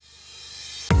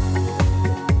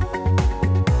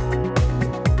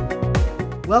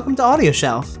Welcome to Audio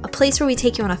Shelf, a place where we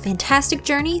take you on a fantastic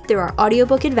journey through our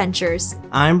audiobook adventures.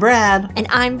 I'm Brad. And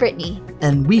I'm Brittany.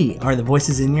 And we are the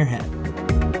voices in your head.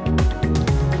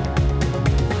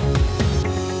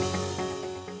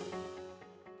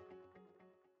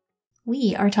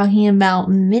 We are talking about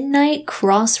Midnight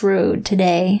Crossroad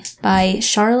today by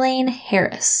Charlaine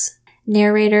Harris.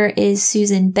 Narrator is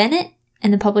Susan Bennett,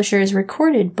 and the publisher is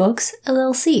Recorded Books,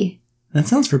 LLC. That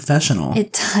sounds professional.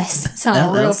 It does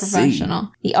sound real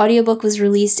professional. The audiobook was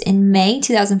released in May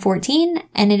 2014,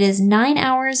 and it is 9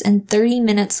 hours and 30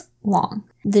 minutes long.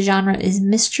 The genre is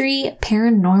mystery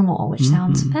paranormal, which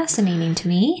sounds fascinating to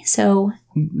me, so...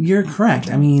 You're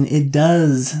correct. I mean, it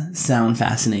does sound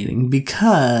fascinating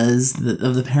because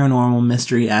of the paranormal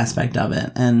mystery aspect of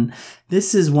it. And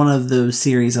this is one of those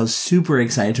series I was super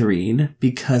excited to read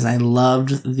because I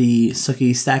loved the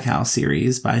Sookie Stackhouse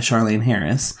series by Charlaine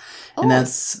Harris. Oh, and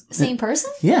that's same person?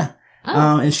 Yeah.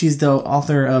 Oh. And she's the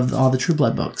author of all the True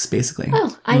Blood books, basically.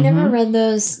 Oh, I never read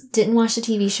those, didn't watch the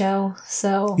TV show,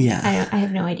 so yeah. I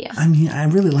have no idea. I mean, I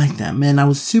really like them, and I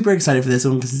was super excited for this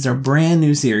one because it's our brand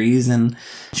new series, and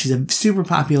she's a super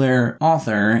popular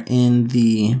author in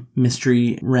the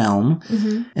mystery realm.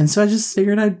 And so I just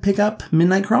figured I'd pick up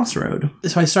Midnight Crossroad.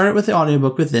 So I started with the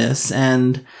audiobook with this,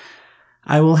 and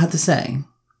I will have to say,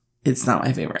 it's not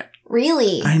my favorite.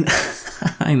 Really? I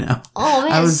know. Oh,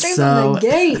 man, I was straight from the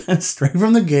gate. Straight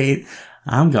from the gate.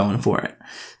 I'm going for it.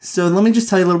 So let me just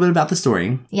tell you a little bit about the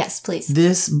story. Yes, please.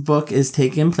 This book is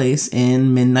taking place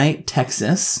in Midnight,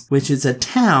 Texas, which is a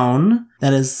town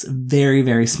that is very,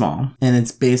 very small. And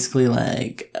it's basically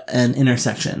like an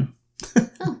intersection.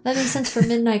 Oh, that makes sense for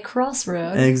Midnight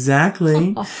Crossroad.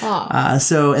 Exactly.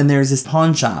 And there's this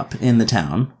pawn shop in the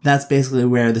town. That's basically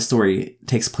where the story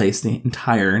takes place, the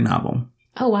entire novel.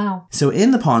 Oh, wow. So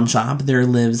in the pawn shop, there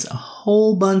lives a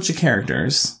whole bunch of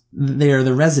characters. They are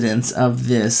the residents of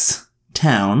this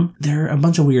town. They're a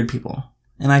bunch of weird people.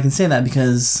 And I can say that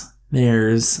because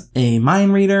there's a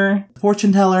mind reader,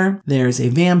 fortune teller, there's a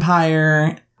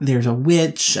vampire, there's a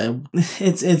witch.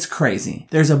 It's crazy.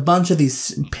 There's a bunch of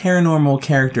these paranormal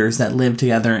characters that live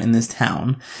together in this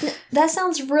town. That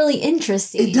sounds really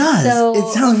interesting. It does. It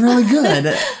sounds really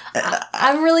good.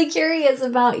 I'm really curious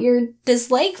about your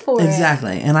dislike for it.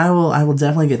 Exactly. And I will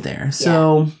definitely get there.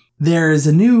 So there's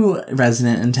a new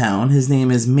resident in town. His name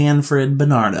is Manfred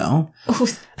Bernardo.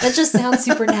 Oh, that just sounds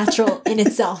supernatural in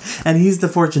itself. And he's the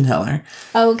fortune teller.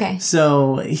 Oh, okay.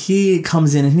 So he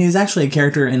comes in, and he's actually a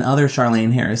character in other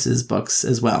Charlaine Harris's books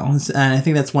as well. And I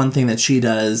think that's one thing that she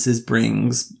does is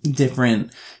brings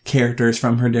different characters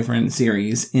from her different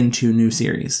series into new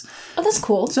series. Oh, that's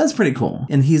cool. So that's pretty cool.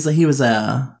 And he was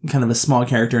a kind of a small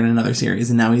character in another series,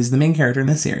 and now he's the main character in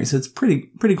this series. So it's pretty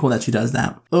cool that she does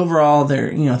that. Overall,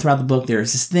 throughout the book,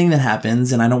 there's this thing that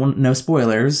happens, and I don't want no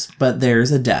spoilers, but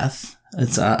there's a death.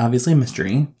 It's obviously a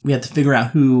mystery. We have to figure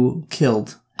out who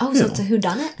killed who. So it's a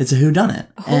whodunit? It's a whodunit.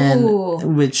 Oh.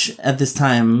 And which at this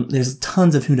time, there's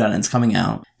tons of whodunits coming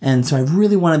out. And so I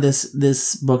really wanted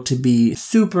this book to be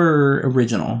super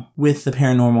original with the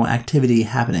paranormal activity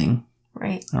happening.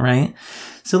 Right. All right.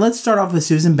 So let's start off with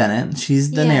Susan Bennett.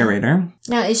 She's the narrator.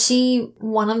 Now, is she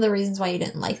one of the reasons why you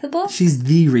didn't like the book? She's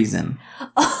the reason.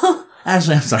 Oh.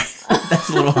 Actually, I'm sorry. That's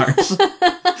a little harsh.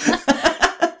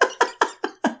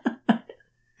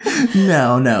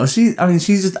 No. She's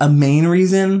just a main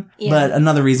reason. Yeah. But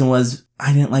another reason was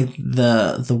I didn't like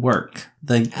the work.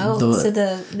 The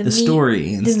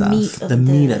story and stuff. The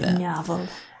meat of it. Novel.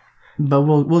 But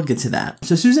we'll get to that.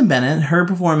 So Susan Bennett, her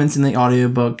performance in the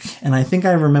audiobook, and I think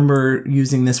I remember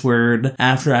using this word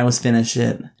after I was finished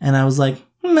it, and I was like,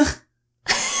 meh.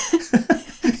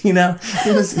 She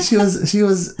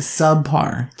was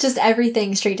subpar. Just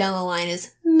everything straight down the line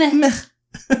is meh. Meh.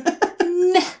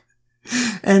 Meh.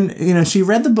 And, she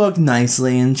read the book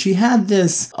nicely, and she had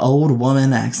this old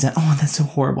woman accent. Oh, that's so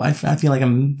horrible. I feel like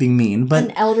I'm being mean. But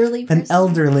an elderly person? An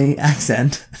elderly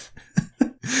accent.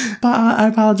 I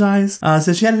apologize.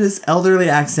 So she had this elderly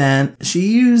accent. She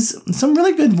used some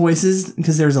really good voices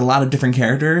because there's a lot of different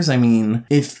characters. I mean,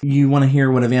 if you want to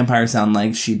hear what a vampire sounds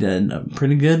like, she did a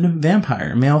pretty good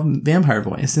male vampire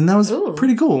voice. And that was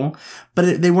pretty cool.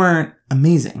 But they weren't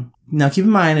amazing. Now, keep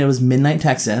in mind, it was Midnight,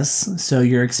 Texas, so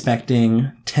you're expecting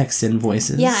Texan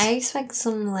voices. Yeah, I expect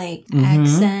some,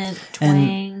 accent,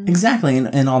 twang. Exactly.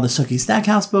 In all the Sookie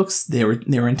Stackhouse books, they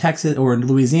were in Texas or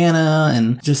Louisiana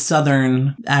and just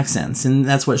Southern accents. And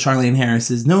that's what Charlaine Harris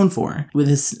is known for. With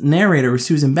this narrator,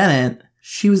 Susan Bennett,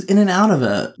 she was in and out of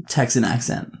a Texan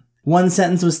accent. One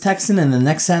sentence was Texan and the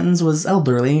next sentence was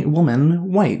elderly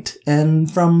woman, white,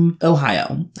 and from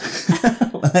Ohio.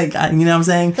 Like, you know what I'm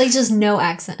saying? Like, just no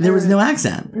accent. There was no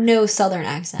accent. No Southern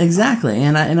accent. Exactly.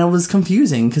 And I was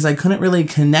confusing because I couldn't really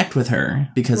connect with her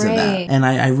because of that. And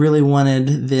I really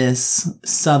wanted this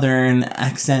Southern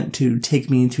accent to take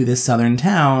me to this Southern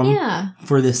town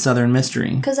for this Southern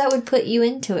mystery. Because that would put you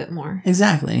into it more.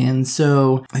 Exactly. And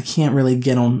so I can't really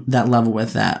get on that level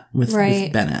with that, with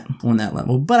Bennett on that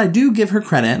level. But I do give her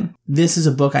credit. This is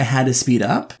a book I had to speed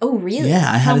up. Oh, really?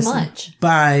 Yeah. How much?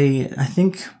 By, I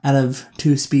think, out of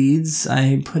 2 speeds,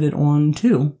 I put it on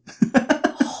 2.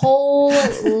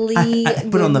 Holy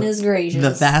goodness gracious.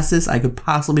 The fastest I could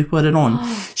possibly put it on.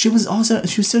 She was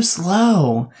so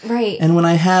slow. Right. And when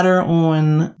I had her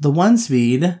on the 1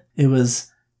 speed, it was,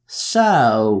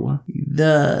 so,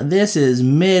 this is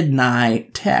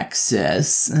midnight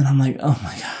Texas. And I'm like, oh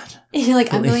my God. And you're like,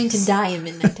 please. I'm going to die in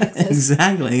midnight Texas.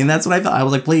 Exactly. And that's what I thought. I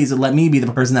was like, please let me be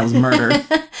the person that was murdered.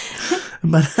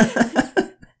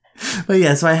 But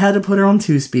yeah, so I had to put her on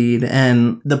 2 speed.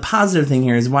 And the positive thing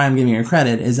here is why I'm giving her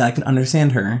credit is I could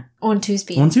understand her. On 2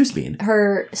 speed. On 2 speed.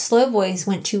 Her slow voice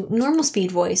went to normal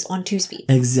speed voice on 2 speed.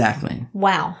 Exactly.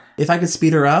 Wow. If I could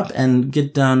speed her up and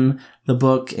get done the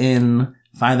book in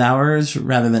 5 hours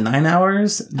rather than 9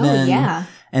 hours, then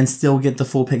and still get the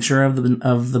full picture of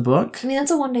the book. I mean,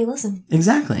 that's a 1-day listen.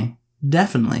 Exactly.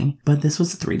 Definitely. But this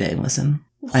was a 3-day listen.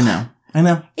 What? I know.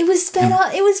 It was sped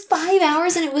up. It was 5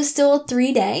 hours and it was still a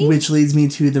 3-day. Which leads me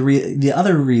to the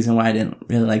other reason why I didn't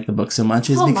really like the book so much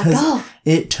is because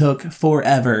it took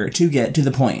forever to get to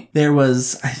the point. There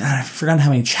was, I forgot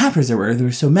how many chapters there were. There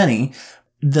were so many.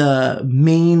 The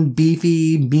main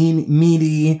beefy,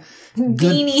 meaty,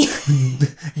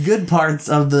 good parts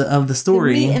of the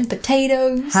story, the meat and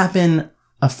potatoes, happen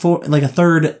a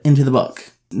third into the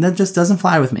book. That just doesn't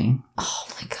fly with me. Oh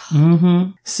my God.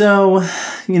 Mm-hmm. So,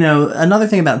 another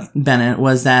thing about Bennett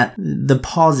was that the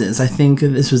pauses. I think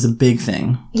this was a big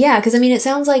thing. Yeah, because I mean, it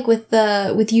sounds like with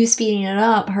you speeding it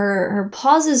up, her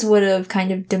pauses would have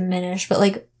kind of diminished. But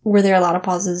like, were there a lot of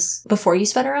pauses before you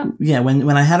sped her up? Yeah,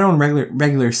 when I had her on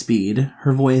regular speed,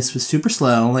 her voice was super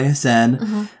slow. Like I said,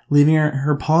 leaving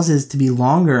her pauses to be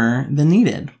longer than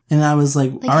needed. And I was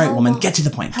like all right, woman, get to the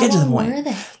point. Get to the point. Were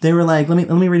they? They were like, let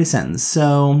me read a sentence.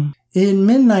 So, in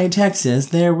midnight Texas,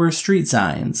 there were street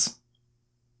signs.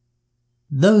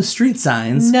 Those street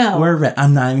signs were red.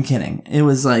 I'm not even kidding. It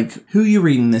was like, who are you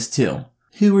reading this to?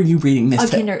 Who are you reading this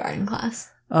to? A kindergarten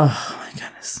class. Oh my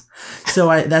goodness. So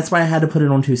that's why I had to put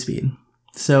it on 2 speed.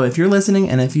 So if you're listening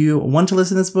and if you want to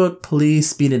listen to this book, please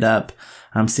speed it up.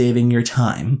 I'm saving your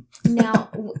time. Now,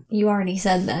 you already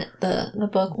said that the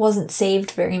book wasn't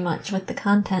saved very much with the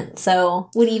content. So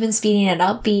would even speeding it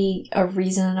up be a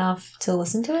reason enough to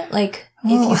listen to it? Like,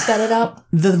 if you sped it up?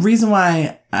 The reason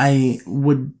why I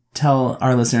would tell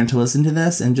our listener to listen to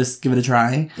this and just give it a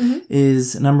try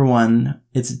is, number one,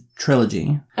 it's a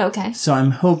trilogy. Okay. So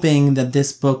I'm hoping that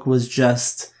this book was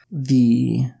just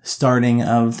the starting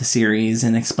of the series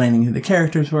and explaining who the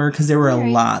characters were, because there were a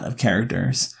lot of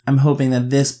characters. I'm hoping that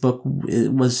this book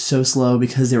was so slow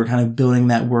because they were kind of building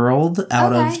that world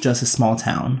out of just a small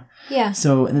town. Yeah.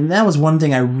 So, and that was one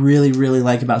thing I really, really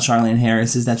like about Charlaine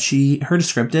Harris is that her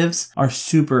descriptives are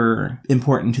super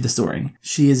important to the story.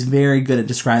 She is very good at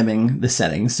describing the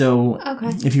setting. So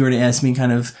if you were to ask me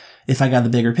kind of if I got the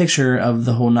bigger picture of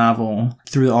the whole novel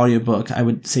through the audiobook, I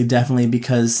would say definitely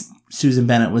because Susan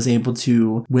Bennett was able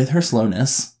to, with her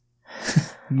slowness,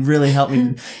 really help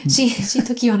me. She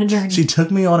took you on a journey. She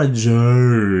took me on a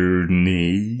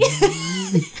journey.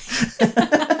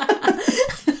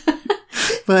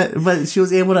 But she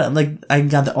was able to, I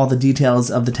got all the details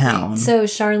of the town. So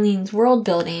Charlene's world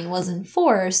building was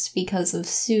enforced because of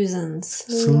Susan's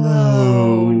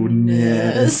slowness.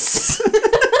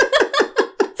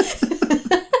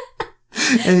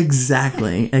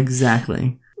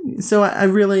 Exactly. So I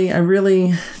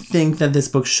really think that this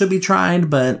book should be tried,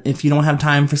 but if you don't have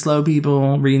time for slow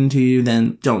people reading to you,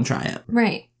 then don't try it.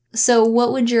 Right. So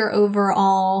what would your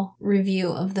overall review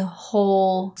of the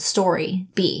whole story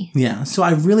be? Yeah, so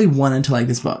I really wanted to like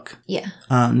this book. Yeah.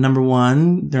 Number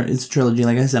one, it's a trilogy.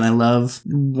 Like I said, I love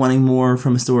wanting more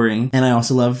from a story. And I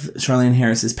also love Charlaine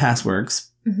Harris's past works.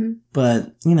 Mm-hmm.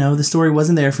 But, the story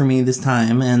wasn't there for me this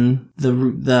time. And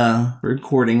the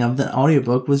recording of the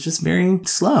audiobook was just very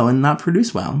slow and not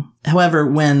produced well. However,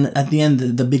 when at the end,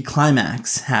 the big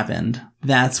climax happened,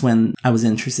 that's when I was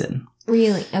interested.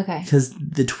 Really? Okay. Because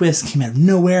the twist came out of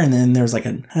nowhere, and then there was I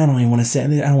don't even want to say, I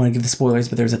don't want to give the spoilers,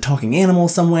 but there was a talking animal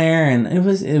somewhere, and it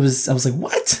was, I was like,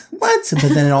 what? what? But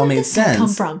then it all made sense. Come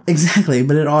from? Exactly.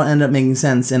 But it all ended up making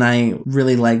sense. And I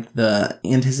really liked the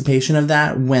anticipation of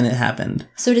that when it happened.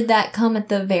 So did that come at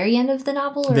the very end of the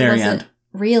novel? Or Very was end. It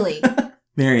really?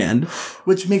 Very end.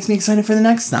 Which makes me excited for the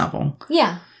next novel.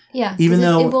 Yeah. Yeah. Even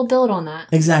though it will build on that.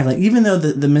 Exactly. Even though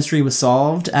the mystery was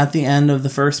solved at the end of the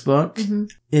first book,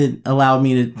 it allowed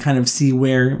me to kind of see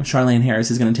where Charlaine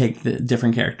Harris is going to take the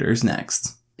different characters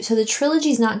next. So the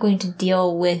trilogy is not going to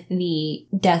deal with the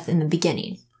death in the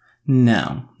beginning.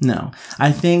 No.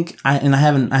 I think I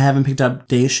haven't picked up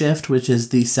Day Shift, which is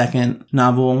the second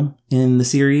novel in the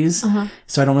series.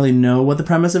 So I don't really know what the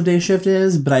premise of Day Shift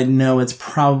is, but I know it's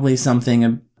probably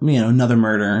something, another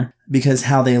murder, because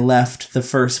how they left the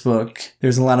first book,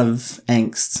 there's a lot of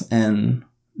angst and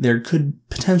there could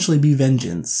potentially be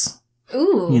vengeance.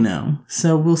 Ooh.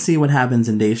 So we'll see what happens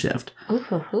in Day Shift.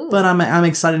 Ooh. But I'm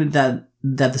excited that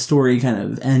the story kind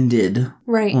of ended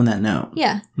on that note.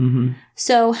 Yeah.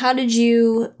 So how did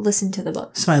you listen to the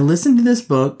book? So I listened to this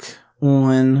book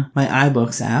on my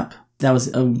iBooks app. That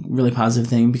was a really positive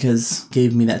thing because it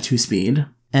gave me that 2-speed.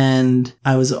 And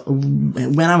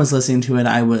when I was listening to it,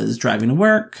 I was driving to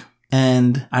work.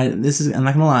 And I'm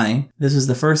not gonna lie, this was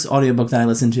the first audiobook that I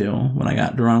listened to when I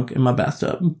got drunk in my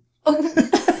bathtub.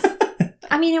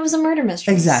 I mean, it was a murder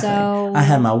mystery. Exactly. So I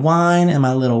had my wine and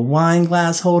my little wine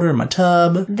glass holder in my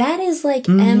tub. That is like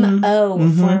MO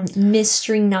for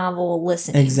mystery novel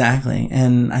listening. Exactly.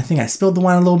 And I think I spilled the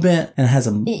wine a little bit and it had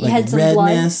some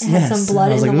redness. Blood. It had some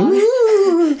blood in the wine.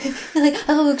 You're like,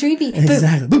 oh, creepy.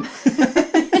 Exactly.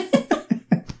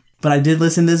 But I did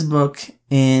listen to this book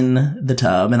in the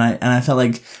tub, and I felt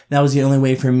like that was the only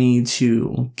way for me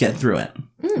to get through it.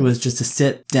 It was just to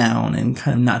sit down and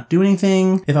kind of not do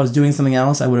anything. If I was doing something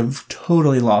else, I would have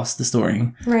totally lost the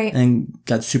story. Right. And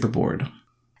got super bored.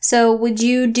 So would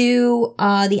you do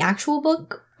the actual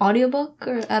book, audiobook,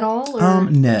 at all?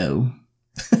 Or? No.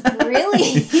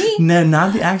 Really? No,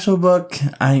 not the actual book.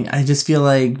 I just feel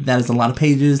like that is a lot of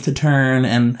pages to turn,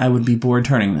 and I would be bored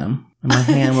turning them. And my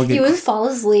hand will get... You would fall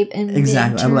asleep in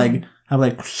Exactly. I'm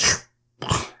like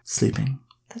sleeping.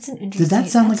 That's an interesting... Did that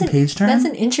sound like a page turn? That's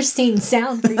an interesting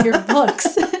sound for your books.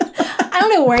 I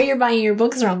don't know where you're buying your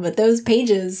books from, but those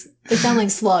pages, they sound like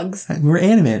slugs. We're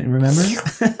animated, remember?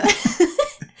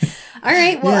 All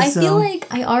right. Well, I feel like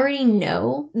I already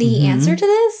know the answer to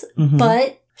this,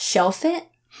 but shelf it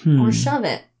or shove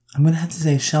it. I'm going to have to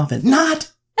say shelf it.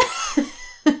 Not!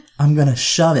 I'm going to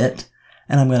shove it,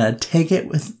 and I'm going to take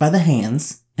it by the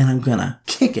hands, and I'm going to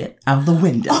kick it out the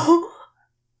window.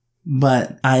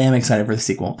 But I am excited for the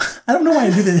sequel. I don't know why I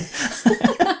do this.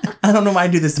 I don't know why I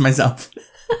do this to myself.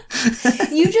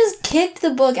 You just kicked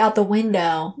the book out the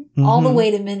window all the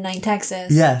way to Midnight,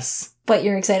 Texas. Yes. But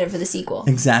you're excited for the sequel.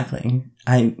 Exactly.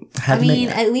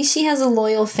 At least she has a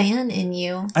loyal fan in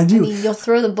you. I do. I mean, you'll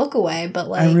throw the book away, but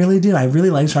like... I really do. I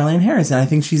really like Charlaine Harris, and I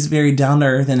think she's very down to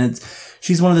earth, and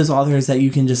she's one of those authors that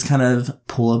you can just kind of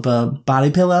pull up a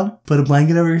body pillow, put a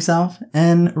blanket over yourself,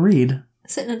 and read.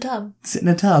 Sit in a tub. Sit in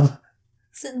a tub.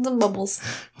 Sit in some bubbles.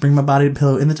 Bring my body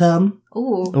pillow in the tub.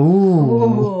 Ooh.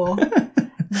 Ooh.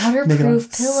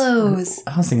 Waterproof pillows.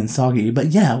 I was thinking soggy, but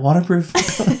yeah, waterproof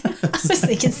pillows. I was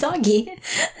thinking soggy.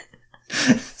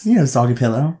 Soggy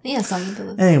pillow. Yeah, soggy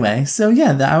pillow. Anyway, so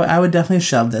yeah, I would definitely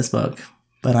shove this book,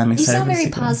 but I'm excited. You sound for the very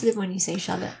sequel. positive when you say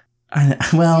shove it. I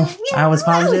was positive.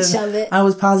 I would shove it. I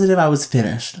was positive I was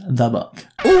finished the book.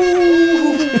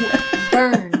 Ooh,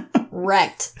 burn.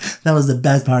 Wrecked. That was the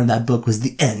best part of that book was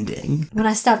the ending. When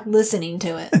I stopped listening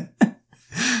to it.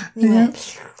 You went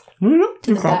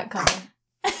to the back cover.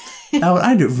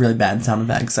 I do really bad sound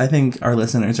effects. I think our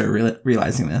listeners are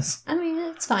realizing this. I mean,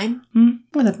 it's fine.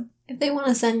 Whatever. If they want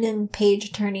to send in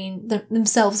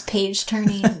themselves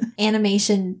page-turning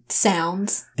animation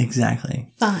sounds.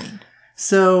 Exactly. Fine.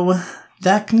 So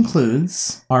that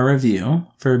concludes our review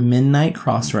for Midnight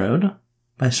Crossroad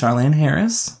by Charlaine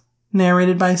Harris,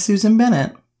 narrated by Susan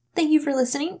Bennett. Thank you for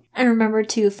listening. And remember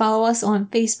to follow us on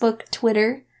Facebook,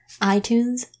 Twitter,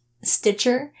 iTunes,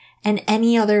 Stitcher, and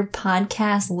any other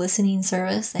podcast listening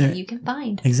service that you can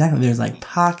find. Exactly. There's like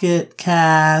Pocket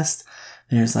Cast.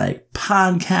 There's like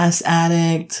Podcast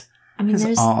Addict. I mean,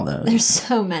 there's all those. There's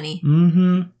so many.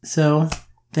 So,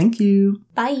 thank you.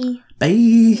 Bye.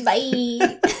 Bye.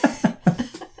 Bye.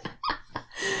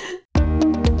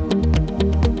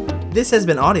 This has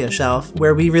been Audio Shelf,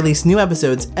 where we release new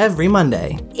episodes every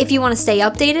Monday. If you want to stay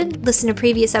updated, listen to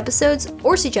previous episodes,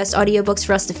 or suggest audiobooks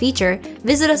for us to feature,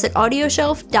 visit us at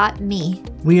audioshelf.me.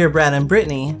 We are Brad and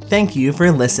Brittany. Thank you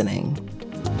for listening.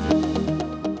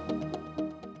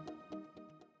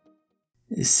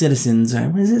 Citizens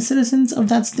of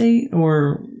that state,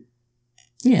 or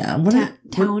Yeah.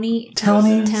 Townie?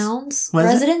 Towns?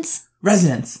 Residents.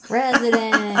 Residents.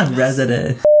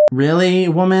 Resident. Really,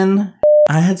 woman?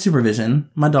 I had supervision.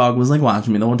 My dog was like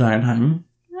watching me the whole entire time.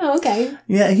 Oh, okay.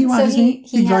 Yeah, he watches me.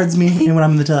 He guards me when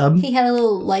I'm in the tub. He had a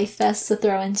little life vest to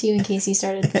throw into you in case he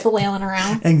started flailing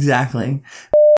around. Exactly.